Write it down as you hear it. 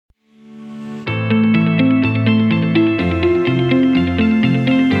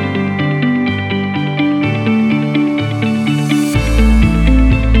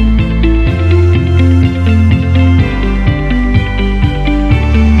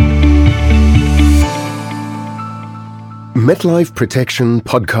MetLife Protection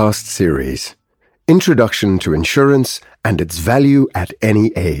Podcast Series. Introduction to Insurance and its Value at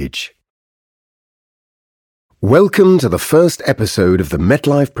Any Age. Welcome to the first episode of the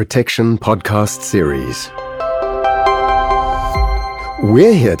MetLife Protection Podcast Series.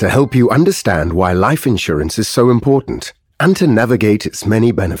 We're here to help you understand why life insurance is so important and to navigate its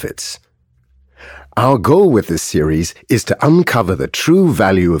many benefits. Our goal with this series is to uncover the true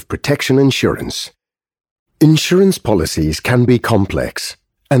value of protection insurance. Insurance policies can be complex,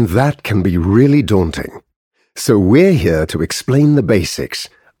 and that can be really daunting. So we're here to explain the basics,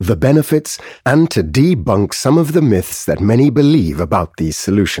 the benefits, and to debunk some of the myths that many believe about these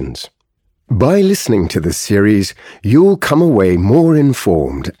solutions. By listening to this series, you'll come away more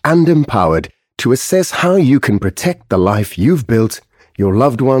informed and empowered to assess how you can protect the life you've built, your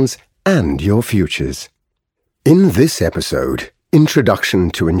loved ones, and your futures. In this episode, Introduction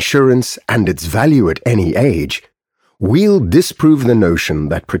to Insurance and its Value at Any Age, we'll disprove the notion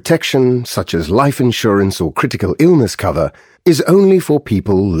that protection, such as life insurance or critical illness cover, is only for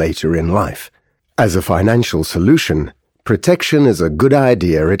people later in life. As a financial solution, protection is a good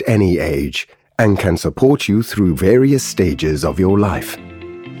idea at any age and can support you through various stages of your life.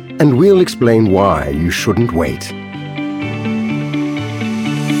 And we'll explain why you shouldn't wait.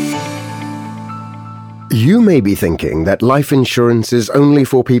 You may be thinking that life insurance is only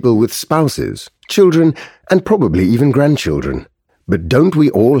for people with spouses, children, and probably even grandchildren. But don't we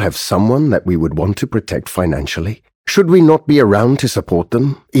all have someone that we would want to protect financially? Should we not be around to support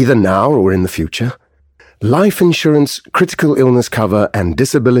them, either now or in the future? Life insurance, critical illness cover, and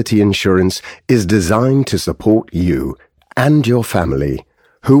disability insurance is designed to support you and your family,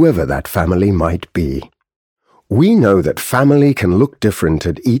 whoever that family might be. We know that family can look different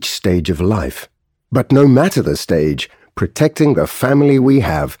at each stage of life. But no matter the stage, protecting the family we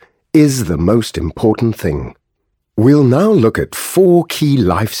have is the most important thing. We'll now look at 4 key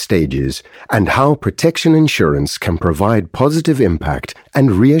life stages and how protection insurance can provide positive impact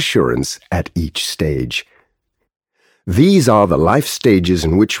and reassurance at each stage. These are the life stages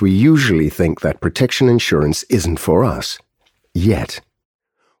in which we usually think that protection insurance isn't for us. Yet,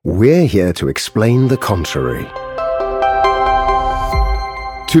 we're here to explain the contrary.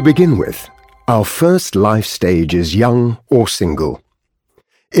 To begin with, our first life stage is young or single.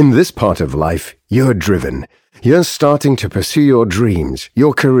 In this part of life, you're driven. You're starting to pursue your dreams,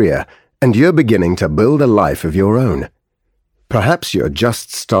 your career, and you're beginning to build a life of your own. Perhaps you're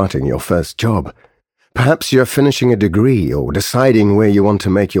just starting your first job. Perhaps you're finishing a degree or deciding where you want to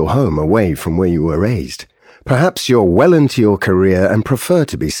make your home away from where you were raised. Perhaps you're well into your career and prefer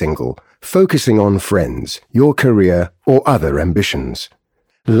to be single, focusing on friends, your career, or other ambitions.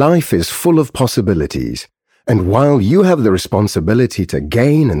 Life is full of possibilities, and while you have the responsibility to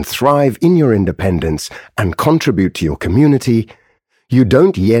gain and thrive in your independence and contribute to your community, you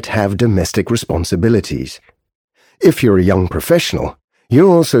don't yet have domestic responsibilities. If you're a young professional, you're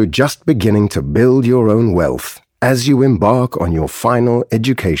also just beginning to build your own wealth as you embark on your final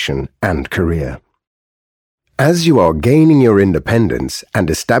education and career. As you are gaining your independence and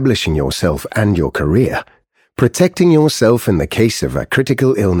establishing yourself and your career, protecting yourself in the case of a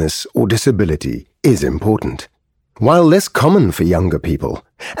critical illness or disability is important. While less common for younger people,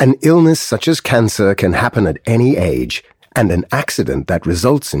 an illness such as cancer can happen at any age, and an accident that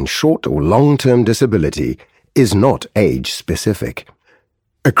results in short or long-term disability is not age-specific.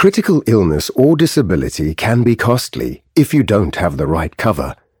 A critical illness or disability can be costly if you don't have the right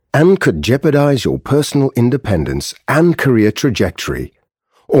cover, and could jeopardize your personal independence and career trajectory,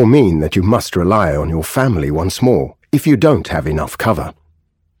 or mean that you must rely on your family once more if you don't have enough cover.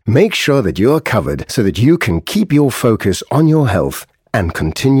 Make sure that you are covered so that you can keep your focus on your health and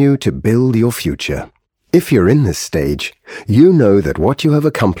continue to build your future. If you're in this stage, you know that what you have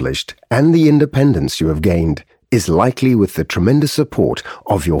accomplished and the independence you have gained is likely with the tremendous support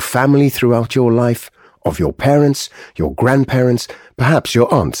of your family throughout your life, of your parents, your grandparents, perhaps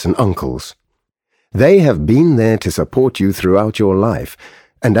your aunts and uncles. They have been there to support you throughout your life,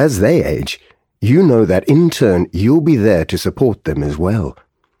 and as they age, you know that in turn you'll be there to support them as well,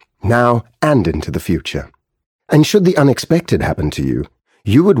 now and into the future. And should the unexpected happen to you,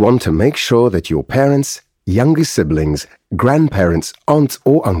 you would want to make sure that your parents, younger siblings, grandparents, aunts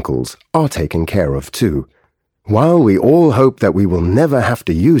or uncles are taken care of too. While we all hope that we will never have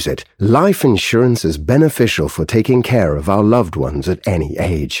to use it, life insurance is beneficial for taking care of our loved ones at any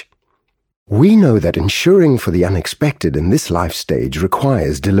age. We know that insuring for the unexpected in this life stage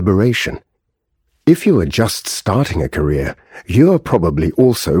requires deliberation. If you are just starting a career, you are probably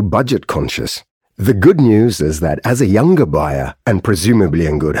also budget conscious. The good news is that as a younger buyer, and presumably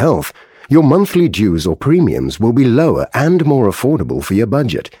in good health, Your monthly dues or premiums will be lower and more affordable for your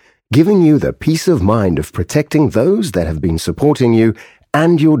budget, giving you the peace of mind of protecting those that have been supporting you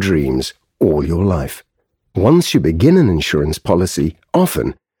and your dreams all your life. Once you begin an insurance policy,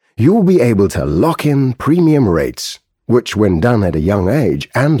 often you'll be able to lock in premium rates, which when done at a young age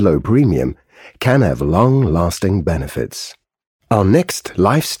and low premium, can have long-lasting benefits. Our next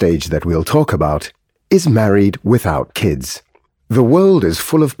life stage that we'll talk about is married without kids. The world is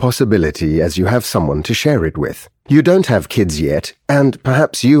full of possibility as you have someone to share it with. You don't have kids yet, and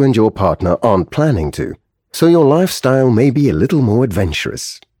perhaps you and your partner aren't planning to, so your lifestyle may be a little more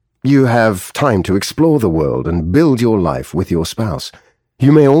adventurous. You have time to explore the world and build your life with your spouse.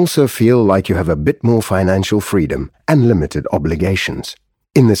 You may also feel like you have a bit more financial freedom and limited obligations.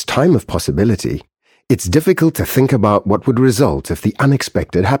 In this time of possibility, it's difficult to think about what would result if the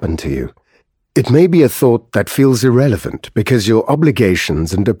unexpected happened to you. It may be a thought that feels irrelevant because your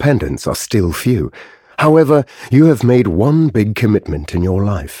obligations and dependents are still few. However, you have made one big commitment in your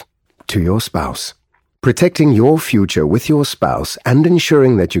life, to your spouse. Protecting your future with your spouse and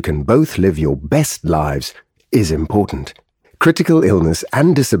ensuring that you can both live your best lives is important. Critical illness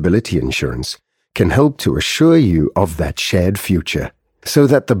and disability insurance can help to assure you of that shared future, so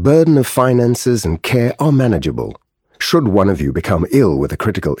that the burden of finances and care are manageable. Should one of you become ill with a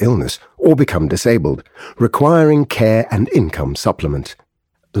critical illness or become disabled, requiring care and income supplement.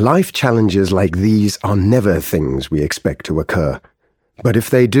 Life challenges like these are never things we expect to occur. But if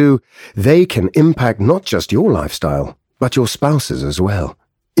they do, they can impact not just your lifestyle, but your spouse's as well.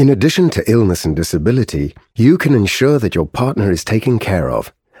 In addition to illness and disability, you can ensure that your partner is taken care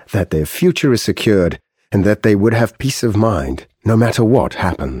of, that their future is secured, and that they would have peace of mind no matter what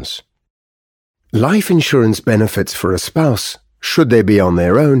happens. Life insurance benefits for a spouse, should they be on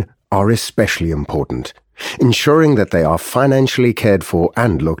their own, are especially important, ensuring that they are financially cared for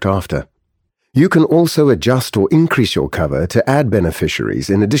and looked after. You can also adjust or increase your cover to add beneficiaries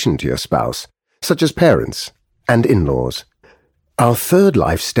in addition to your spouse, such as parents and in-laws. Our third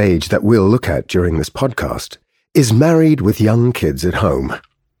life stage that we'll look at during this podcast is married with young kids at home.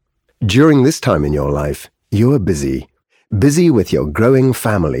 During this time in your life, you are busy with your growing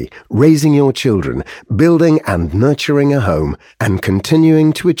family, raising your children, building and nurturing a home, and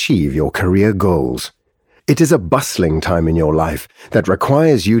continuing to achieve your career goals. It is a bustling time in your life that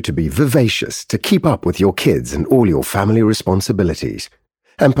requires you to be vivacious to keep up with your kids and all your family responsibilities.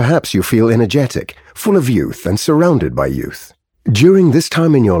 And perhaps you feel energetic, full of youth and surrounded by youth. During this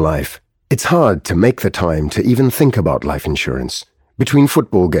time in your life, it's hard to make the time to even think about life insurance. Between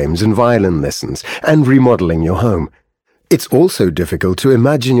football games and violin lessons and remodeling your home, it's also difficult to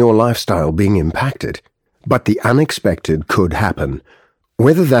imagine your lifestyle being impacted. But the unexpected could happen.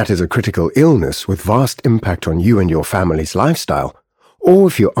 Whether that is a critical illness with vast impact on you and your family's lifestyle, or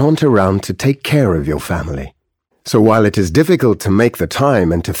if you aren't around to take care of your family. So while it is difficult to make the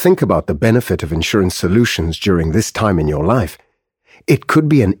time and to think about the benefit of insurance solutions during this time in your life, it could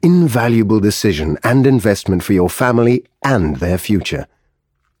be an invaluable decision and investment for your family and their future.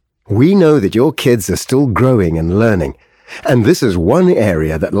 We know that your kids are still growing and learning, and this is one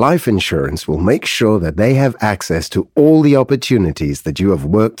area that life insurance will make sure that they have access to all the opportunities that you have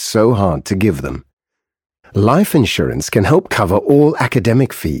worked so hard to give them. Life insurance can help cover all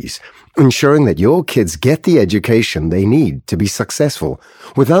academic fees, ensuring that your kids get the education they need to be successful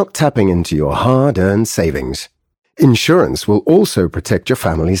without tapping into your hard-earned savings. Insurance will also protect your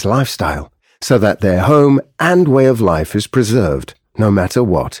family's lifestyle, so that their home and way of life is preserved, no matter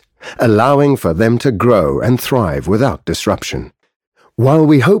what, allowing for them to grow and thrive without disruption. While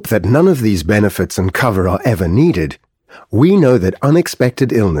we hope that none of these benefits and cover are ever needed, we know that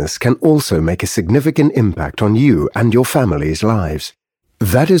unexpected illness can also make a significant impact on you and your family's lives.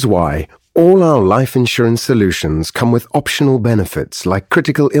 That is why all our life insurance solutions come with optional benefits like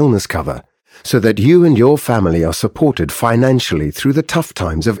critical illness cover, so that you and your family are supported financially through the tough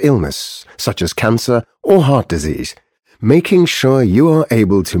times of illness, such as cancer or heart disease, making sure you are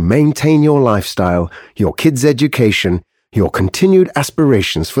able to maintain your lifestyle, your kids' education, your continued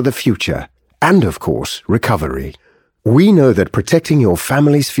aspirations for the future, and of course, recovery. We know that protecting your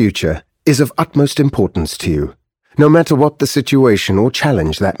family's future is of utmost importance to you, no matter what the situation or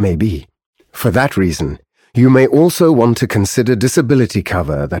challenge that may be. For that reason, you may also want to consider disability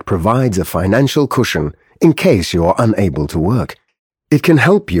cover that provides a financial cushion in case you are unable to work. It can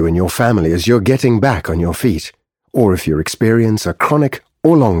help you and your family as you're getting back on your feet, or if you experience a chronic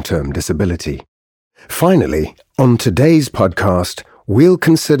or long-term disability. Finally, on today's podcast, we'll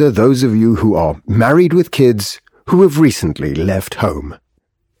consider those of you who are married with kids who have recently left home.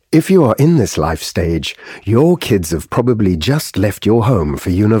 If you are in this life stage, your kids have probably just left your home for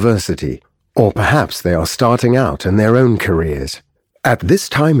university, or perhaps they are starting out in their own careers. At this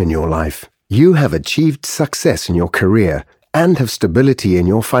time in your life, you have achieved success in your career and have stability in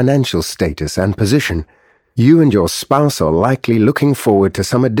your financial status and position. You and your spouse are likely looking forward to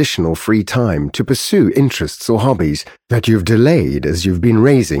some additional free time to pursue interests or hobbies that you've delayed as you've been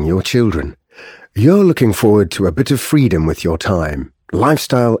raising your children. You're looking forward to a bit of freedom with your time,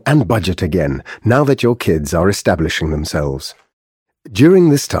 lifestyle and budget again, now that your kids are establishing themselves. During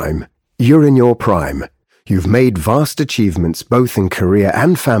this time, you're in your prime. You've made vast achievements both in career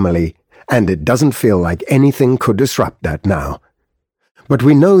and family, and it doesn't feel like anything could disrupt that now. But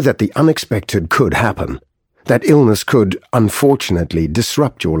we know that the unexpected could happen. That illness could, unfortunately,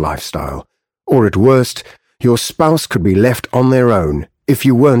 disrupt your lifestyle. Or at worst, your spouse could be left on their own if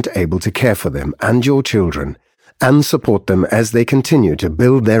you weren't able to care for them and your children, and support them as they continue to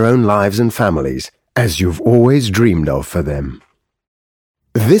build their own lives and families, as you've always dreamed of for them.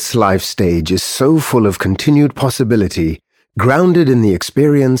 This life stage is so full of continued possibility, grounded in the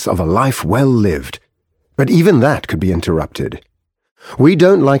experience of a life well lived. But even that could be interrupted. We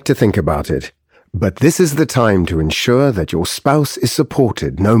don't like to think about it, but this is the time to ensure that your spouse is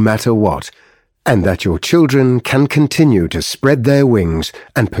supported no matter what, and that your children can continue to spread their wings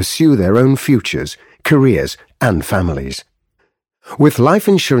and pursue their own futures, careers, and families. With Life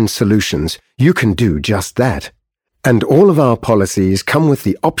Insurance Solutions, you can do just that. And all of our policies come with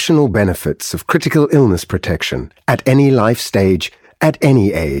the optional benefits of critical illness protection at any life stage, at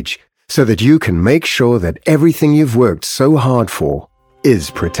any age, so that you can make sure that everything you've worked so hard for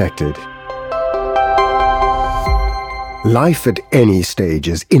is protected. Life at any stage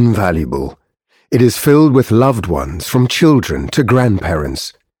is invaluable. It is filled with loved ones, from children to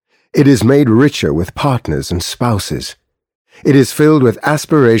grandparents. It is made richer with partners and spouses. It is filled with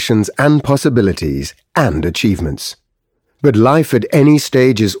aspirations and possibilities and achievements. But life at any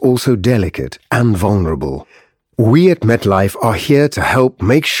stage is also delicate and vulnerable. We at MetLife are here to help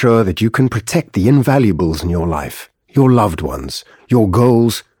make sure that you can protect the invaluables in your life, your loved ones, your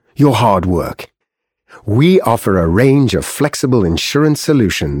goals, your hard work. We offer a range of flexible insurance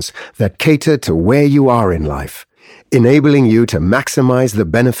solutions that cater to where you are in life, enabling you to maximize the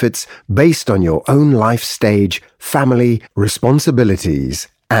benefits based on your own life stage, family, responsibilities,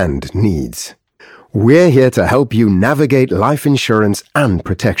 and needs. We're here to help you navigate life insurance and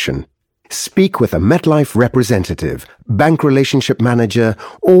protection. Speak with a MetLife representative, bank relationship manager,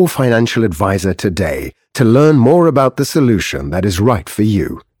 or financial advisor today to learn more about the solution that is right for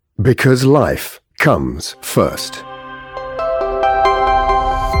you. Because life comes first.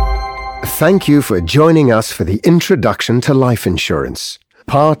 Thank you for joining us for the Introduction to Life Insurance,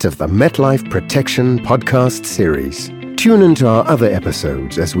 part of the MetLife Protection podcast series. Tune into our other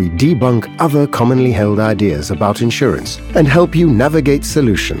episodes as we debunk other commonly held ideas about insurance and help you navigate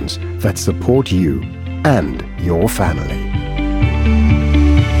solutions that support you and your family.